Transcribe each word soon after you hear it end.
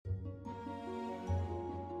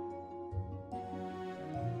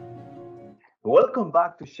Welcome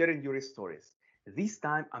back to Sharing Your Stories. This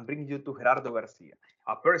time I'm bringing you to Gerardo Garcia,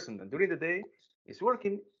 a person that during the day is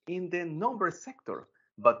working in the number sector,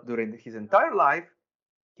 but during his entire life,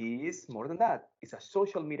 he is more than that. He's a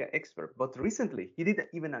social media expert, but recently he did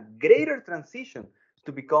even a greater transition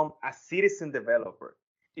to become a citizen developer.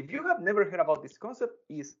 If you have never heard about this concept,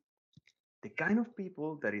 is the kind of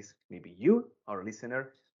people that is maybe you, our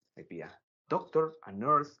listener, maybe a doctor, a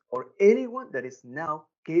nurse, or anyone that is now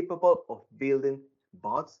capable of building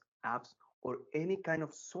bots, apps, or any kind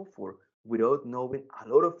of software without knowing a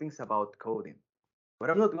lot of things about coding.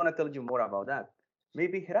 But I'm not going to tell you more about that.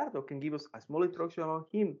 Maybe Gerardo can give us a small introduction on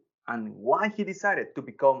him and why he decided to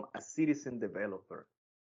become a citizen developer.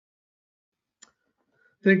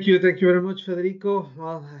 Thank you very much, Federico.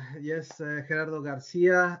 Well, yes, Gerardo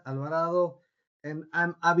Garcia Alvarado, and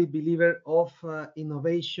I'm avid believer of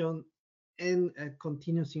innovation and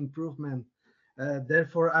continuous improvement.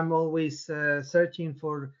 Therefore, I'm always searching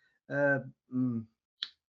for uh, mm,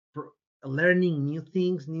 learning new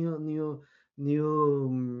things, new, new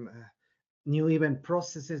even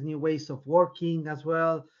processes, new ways of working as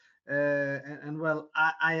well. And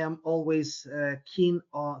I am always keen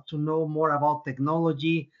to know more about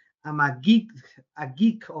technology. I'm a geek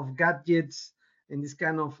of gadgets and this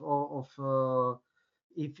kind of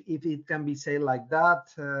if it can be said like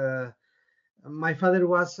that. My father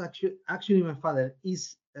was actually my father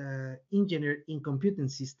is engineer in computer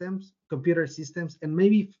systems, and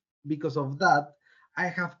maybe because of that, I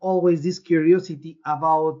have always this curiosity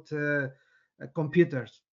about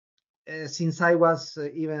computers. Since I was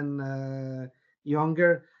even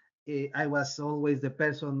younger, I was always the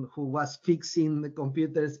person who was fixing the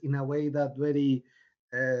computers in a way that very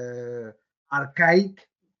uh, archaic,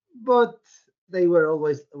 but they were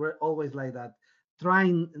always like that,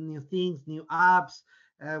 trying new things, new apps.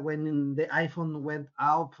 When the iPhone went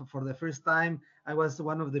out for the first time, I was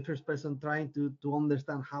one of the first person trying to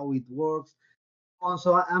understand how it works.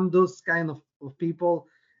 Also, I'm those kind of people,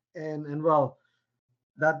 and well,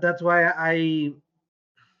 that's why I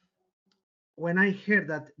when I heard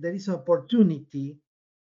that there is opportunity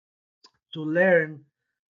to learn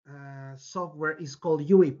software is called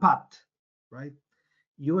UiPath, right?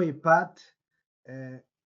 UiPath. Uh,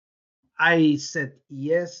 I said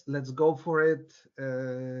yes, let's go for it,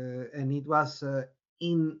 and it was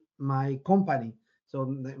in my company. So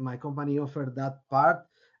my company offered that part.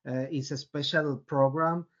 It's a special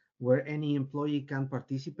program where any employee can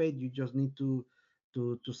participate. You just need to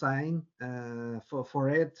sign for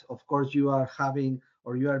it. Of course, you are having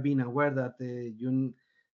or you are being aware that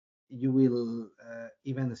you will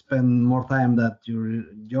even spend more time that your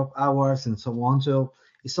job hours and so on. So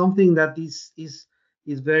it's something that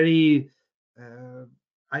is very. Uh,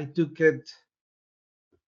 I took it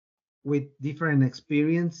with different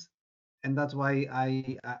experience, and that's why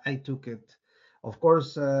I took it. Of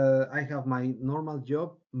course, I have my normal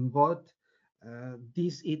job, but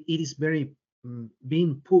it is very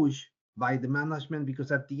being pushed by the management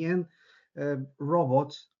because at the end,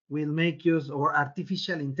 robots will make us, or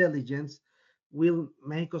artificial intelligence will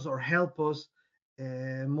make us or help us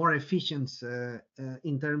more efficient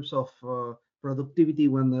in terms of productivity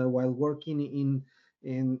when while working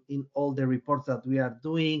in all the reports that we are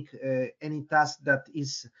doing, any task that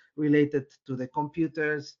is related to the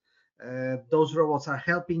computers. Those robots are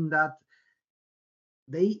helping that.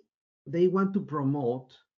 They they want to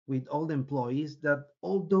promote with all the employees that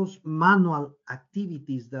all those manual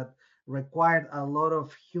activities that required a lot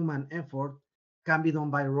of human effort can be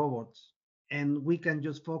done by robots, and we can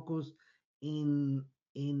just focus in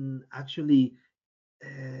actually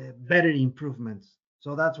better improvements.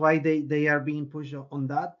 So that's why they are being pushed on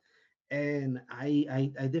that, and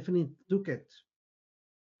I definitely took it.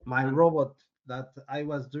 My And robot that I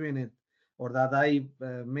was doing it or that I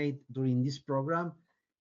made during this program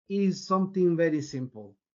is something very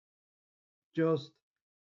simple. Just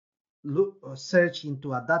search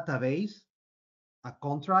into a database, a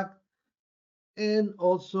contract, and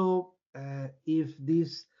also if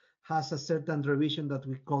this has a certain revision that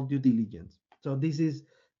we call due diligence. So this is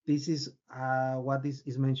what this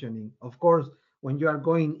is mentioning. Of course, when you are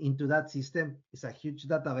going into that system, it's a huge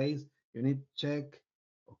database. You need to check,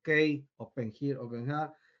 okay, open here, open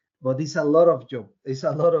here, but it's a lot of job. It's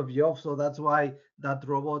a lot of job. So that's why that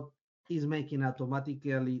robot is making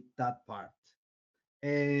automatically that part,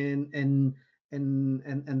 and and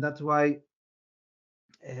and that's why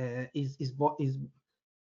is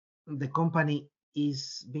the company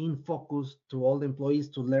is being focused to all the employees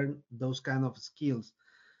to learn those kind of skills.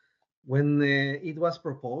 When it was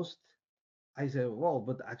proposed, I said, "Well,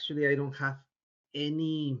 but actually, I don't have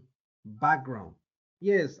any background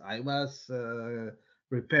Yes, I was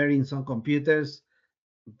repairing some computers,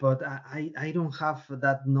 but I don't have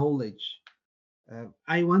that knowledge.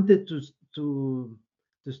 I wanted to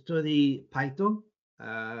to study Python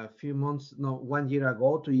a few months, no, 1 year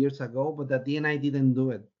ago, 2 years ago, but at the end I didn't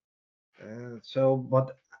do it.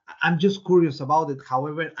 But I'm just curious about it.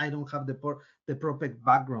 However, I don't have the proper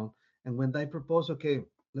background. And when I propose, okay,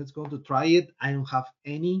 let's go to try it, I don't have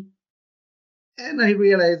any, and I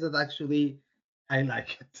realized that actually I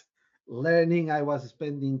like it. Learning, I was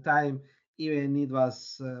spending time, even it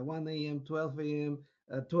was 1 a.m., 12 a.m.,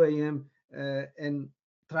 2 a.m., and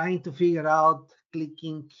trying to figure out,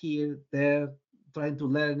 clicking here, there, trying to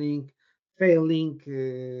learning, failing,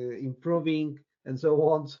 improving, and so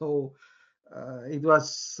on. So it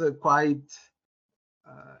was quite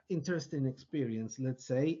interesting experience, let's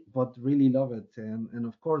say, but really love it. And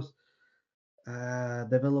of course,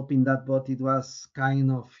 developing that bot, it was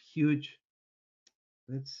kind of huge,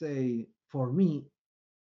 let's say, for me,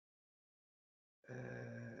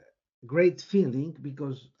 great feeling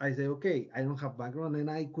because I say, okay, I don't have background and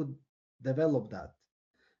I could develop that.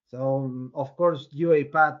 So of course,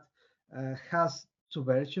 UiPath has two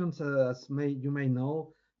versions, as you may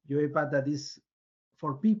know. UiPath that is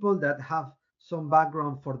for people that have some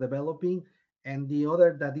background for developing, and the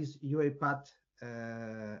other that is UiPath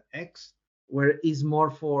X, where is more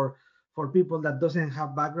for people that doesn't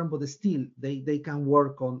have background, but still they can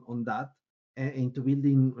work on that into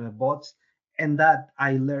building bots, and that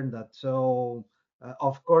I learned that. So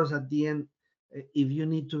of course, at the end, if you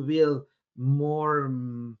need to build more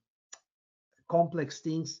complex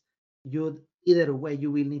things, you either way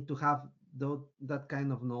you will need to have that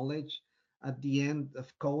kind of knowledge at the end of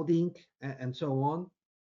coding and so on.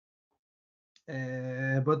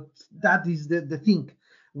 But that is the thing.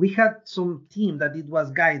 We had some team that it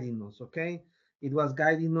was guiding us. Okay, it was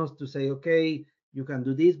guiding us to say, okay, you can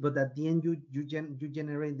do this, but at the end you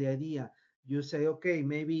generate the idea. You say, okay,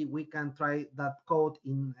 maybe we can try that code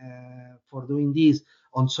in for doing this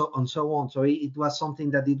on so on. So it was something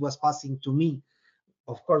that it was passing to me.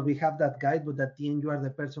 Of course, we have that guide, but at the end, you are the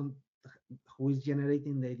person who is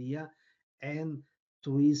generating the idea and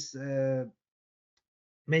who is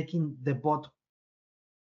making the bot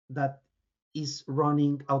that is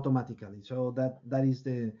running automatically. So that is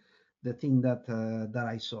the thing that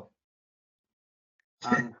I saw.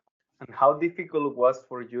 And and how difficult it was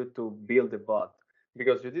for you to build a bot?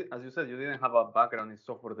 Because you did, as you said, you didn't have a background in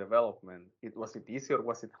software development. Was it easy or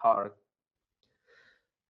was it hard?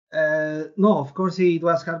 No, of course it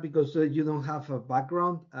was hard because you don't have a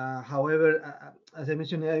background. However, as I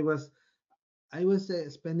mentioned, I was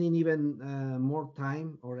spending even more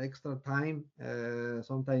time or extra time,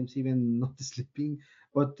 sometimes even not sleeping,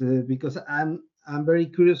 but because I'm very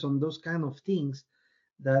curious on those kind of things,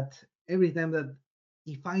 that every time that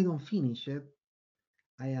if I don't finish it,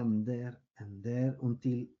 I am there and there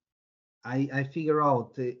until I figure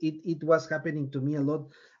out. It was happening to me a lot.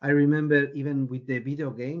 I remember even with the video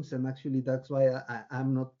games, and actually that's why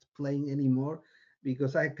I'm not playing anymore,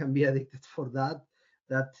 because I can be addicted for that.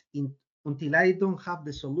 That until I don't have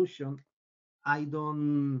the solution, I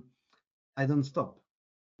don't I don't stop.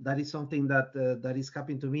 That is something that is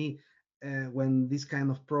happening to me when these kind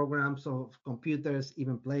of programs of computers,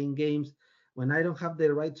 even playing games, when I don't have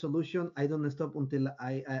the right solution, I don't stop until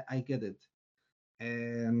I get it.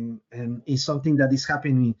 And it's something that is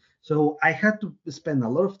happening. So I had to spend a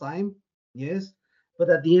lot of time, yes, but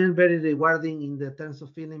at the end, very rewarding in the terms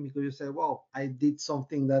of feeling, because you say, "Wow, I did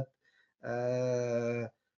something that uh,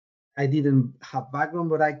 I didn't have background,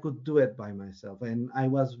 but I could do it by myself," and I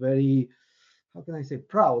was very, how can I say,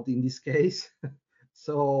 proud in this case.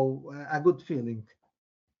 So a good feeling.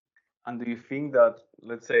 And do you think that,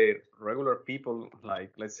 let's say, regular people,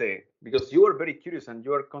 like, let's say, because you are very curious and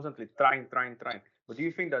you are constantly trying, but do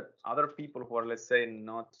you think that other people who are, let's say,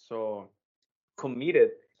 not so committed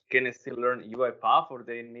can still learn UiPath, or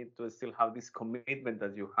they need to still have this commitment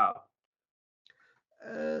that you have?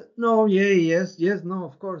 No, yeah, yes, no,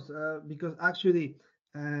 of course, because actually,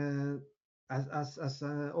 uh, as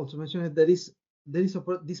also mentioned,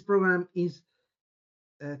 this program is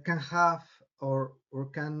can have or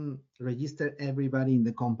can register everybody in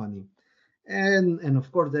the company, and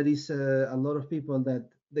of course there is a lot of people that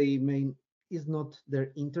they may is not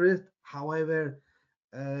their interest. However,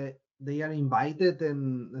 uh, they are invited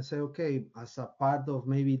and they say, okay, as a part of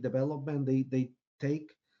maybe development, they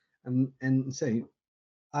take and say,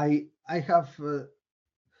 I have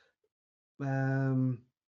um,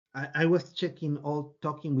 I was checking all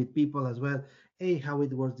talking with people as well. Hey, how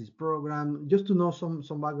it works this program, just to know some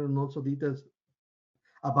background, also details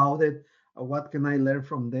about it. What can I learn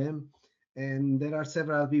from them? and there are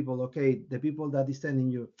several people. Okay, the people that is telling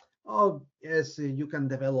you, oh yes, you can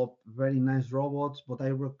develop very nice robots, but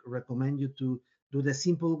I recommend you to do the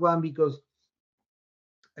simple one because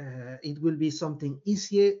it will be something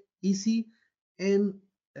easy, and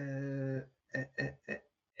uh, uh, uh,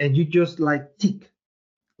 and you just like tick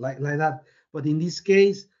like that. But in this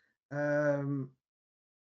case, um,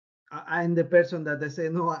 I'm the person that I say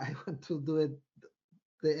no, I want to do it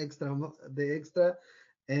the extra,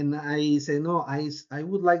 and I say no, I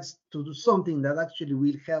would like to do something that actually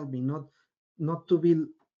will help me, not to build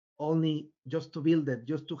only just to build it,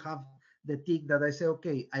 just to have the tick that I say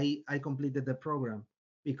okay, I completed the program,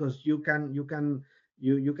 because you can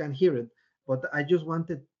hear it, but I just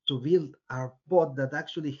wanted to build a bot that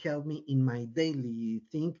actually helped me in my daily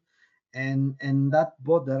thing, and that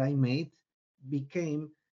bot that I made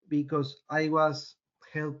became because I was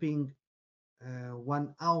helping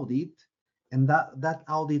one audit, and that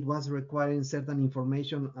audit was requiring certain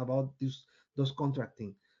information about this those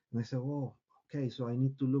contracting. And I said, oh, okay, so I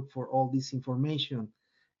need to look for all this information.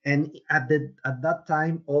 And at that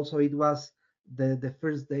time, also it was the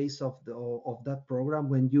first days of that program,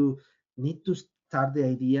 when you need to start the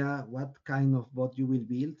idea what kind of bot you will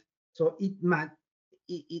build. So it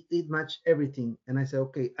matched everything, and I said,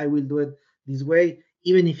 okay, I will do it this way,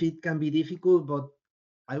 even if it can be difficult, but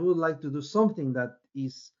I would like to do something that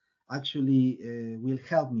is actually will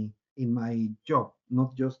help me in my job,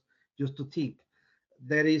 not just to tick.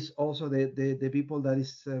 There is also the people that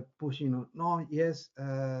is pushing on. No, yes,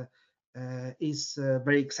 it's a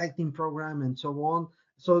very exciting program and so on.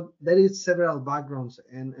 So there is several backgrounds,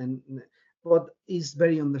 and but it's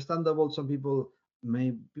very understandable. Some people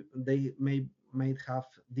may they might have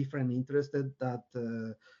different interests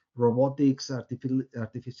that robotics,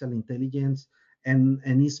 artificial intelligence, and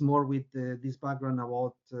it's more with this background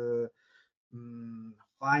about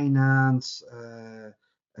finance,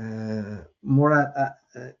 more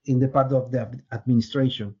in the part of the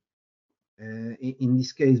administration in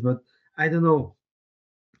this case. But I don't know.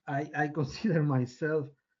 I consider myself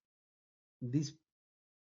this.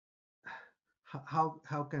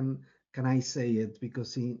 How can I say it?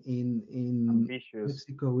 Because in Ambitious.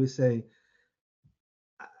 Mexico we say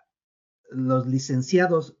los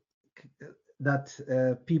licenciados, that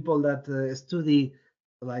people that study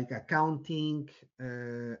like accounting,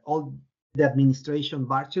 all the administration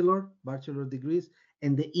bachelor degrees,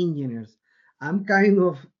 and the engineers. I'm kind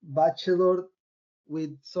of bachelor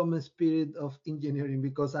with some spirit of engineering,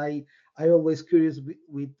 because I always curious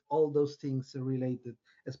with all those things related,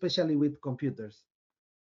 especially with computers.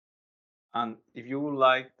 And if you would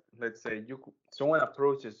like, let's say someone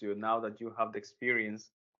approaches you now that you have the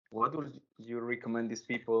experience, what would you recommend these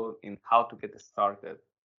people in how to get started?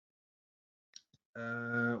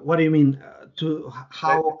 What do you mean? To Let,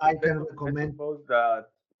 how I let's, can let's recommend? suppose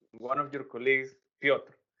that one of your colleagues,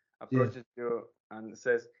 Piotr, Yes. approaches you and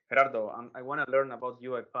says, Gerardo, I want to learn about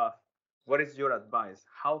UiPath. What is your advice?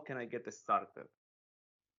 How can I get started?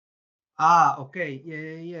 Ah, okay.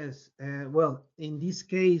 Yeah, yes. Well, in this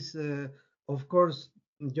case, of course,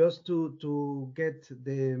 just to get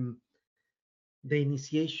the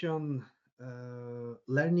initiation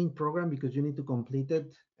learning program, because you need to complete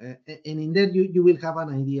it, and in there you will have an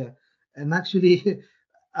idea. And actually,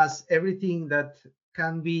 as everything that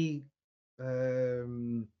can be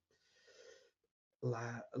um,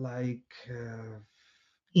 like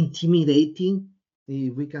intimidating,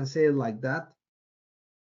 if we can say it like that,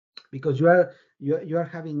 because you are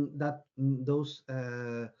having those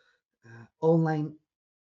online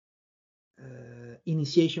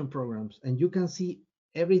initiation programs, and you can see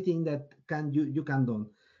everything that you can do,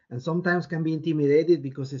 and sometimes can be intimidated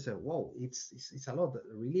because it's a whoa, it's a lot,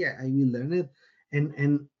 really. I will learn it,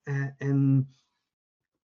 and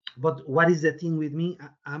but what is the thing with me?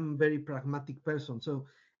 I'm very pragmatic person, so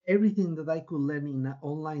everything that I could learn in an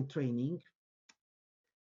online training,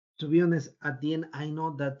 to be honest, at the end, I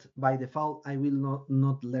know that by default I will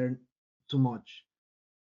not learn too much.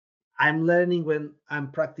 I'm learning when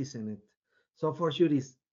I'm practicing it. So for sure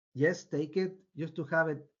is yes, take it just to have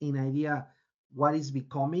it in idea what is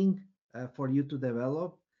becoming for you to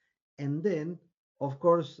develop, and then of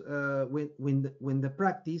course when the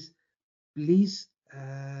practice, please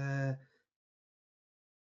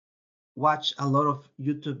watch a lot of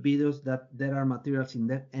YouTube videos that there are materials in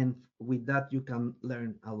there, and with that you can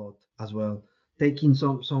learn a lot as well, taking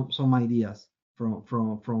some ideas from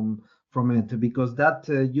it, because that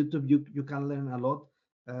YouTube, you can learn a lot.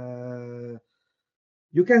 Uh,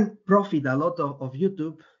 you can profit a lot of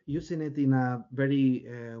YouTube using it in a very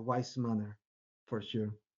wise manner, for sure.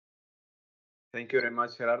 Thank you very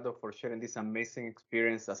much, Gerardo, for sharing this amazing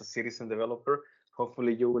experience as a citizen developer.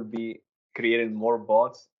 Hopefully, you will be creating more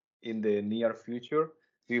bots in the near future.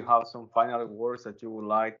 Do you have some final words that you would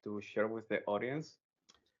like to share with the audience?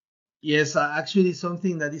 Yes, actually,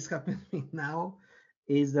 something that is happening now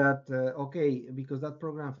is that okay, because that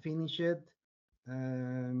program finished,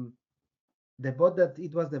 um, the bot that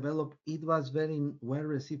it was developed, it was very well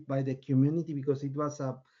received by the community because it was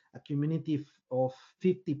a community of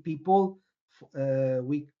 50 people.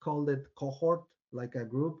 We called it cohort, like a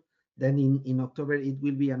group. Then in October, it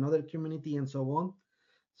will be another community and so on.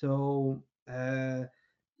 So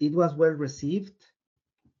it was well received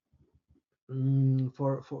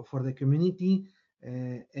for the community,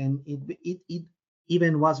 and it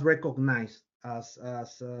even was recognized as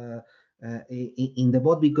in the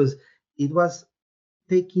bot because it was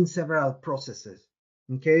taking several processes.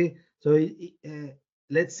 Okay, so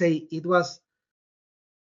let's say it was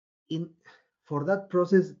in for that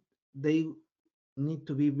process they need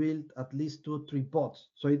to be built at least 2 or 3 bots.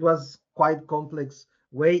 So it was quite complex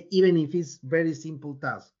way, even if it's very simple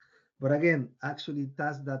task. But again, actually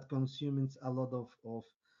task that consumes a lot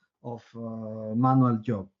of manual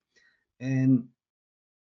job, and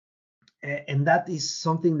and that is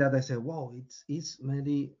something that I said, wow, it's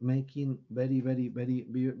really making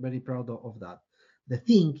very proud of that. The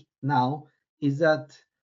thing now is that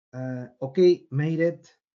okay, made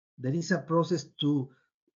it. There is a process to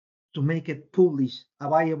make it published,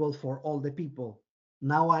 available for all the people.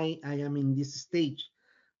 Now I am in this stage,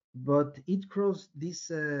 but it crossed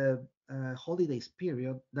this holidays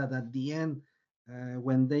period that at the end,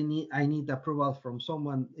 when I need approval from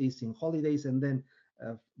someone is in holidays, and then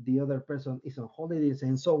the other person is on holidays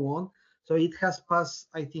and so on. So it has passed,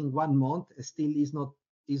 I think, 1 month. Still is not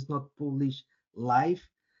published live,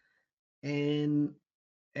 and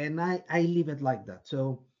I leave it like that.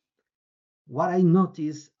 So what I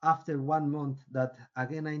noticed after 1 month that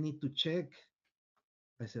again I need to check.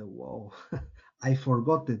 I said, "Whoa, I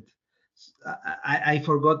forgot it. I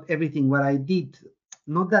forgot everything what I did.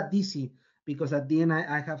 Not that easy because at the end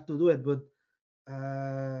I have to do it, but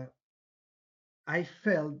uh, I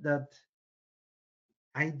felt that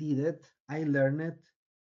I did it. I learned it.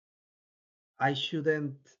 I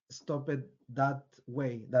shouldn't stop it that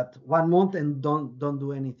way. That 1 month and don't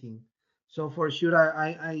do anything. So for sure,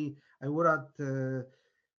 I would have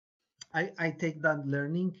I take that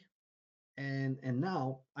learning, and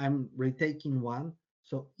now I'm retaking one.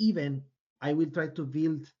 So even I will try to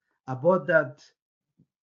build a bot that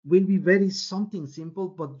will be very something simple,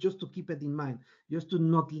 but just to keep it in mind, just to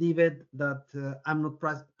not leave it that I'm not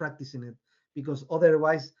practicing it, because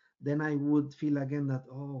otherwise then I would feel again that,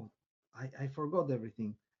 oh, I forgot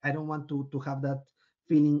everything. I don't want to have that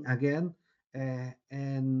feeling again,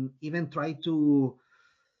 and even try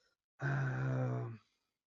uh,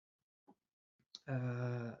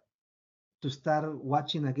 uh, to start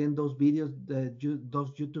watching again those videos,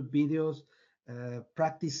 those YouTube videos,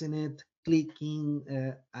 practicing it, clicking,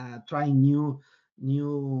 trying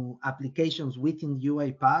new applications within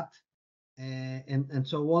UiPath, and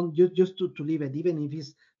so on, just to leave it, even if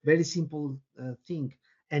it's very simple thing,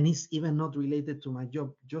 and it's even not related to my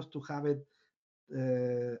job, just to have it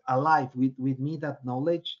alive with me, that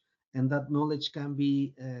knowledge, and that knowledge can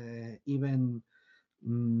be even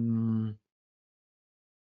um,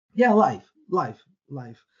 yeah, life.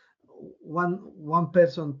 One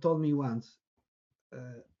person told me once,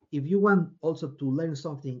 if you want also to learn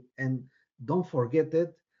something and don't forget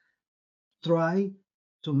it, try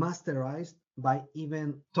to masterize by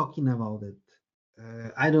even talking about it.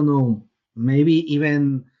 I don't know, maybe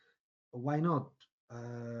even, why not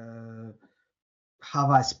have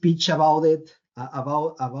a speech about it,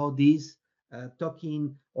 about this,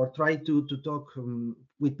 talking, or try to talk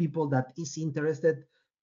with people that is interested,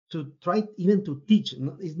 to try even to teach.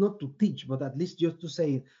 It's not to teach, but at least just to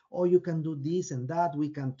say, oh, you can do this and that, we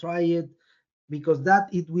can try it, because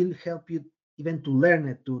that it will help you even to learn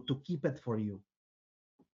it, to keep it for you.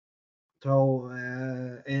 So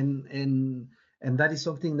and that is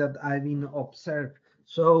something that I've been observed.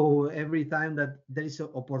 So every time that there is an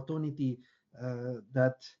opportunity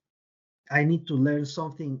that I need to learn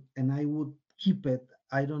something and I would keep it,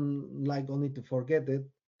 I don't like only to forget it,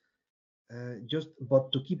 just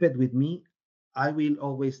but to keep it with me. I will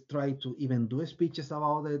always try to even do speeches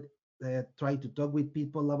about it, try to talk with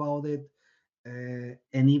people about it,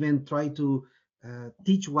 and even try to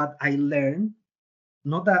teach what I learn,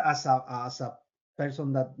 not that as a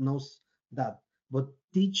person that knows that, but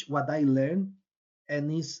teach what I learn,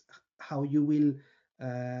 and is how you will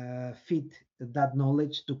fit that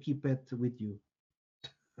knowledge to keep it with you.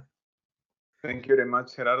 Thank you very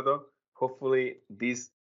much, Gerardo. hopefully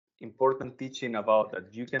this important teaching about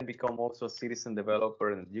that you can become also a citizen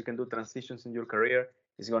developer and you can do transitions in your career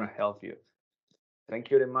is going to help you.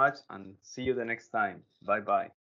 Thank you very much and see you the next time. Bye bye.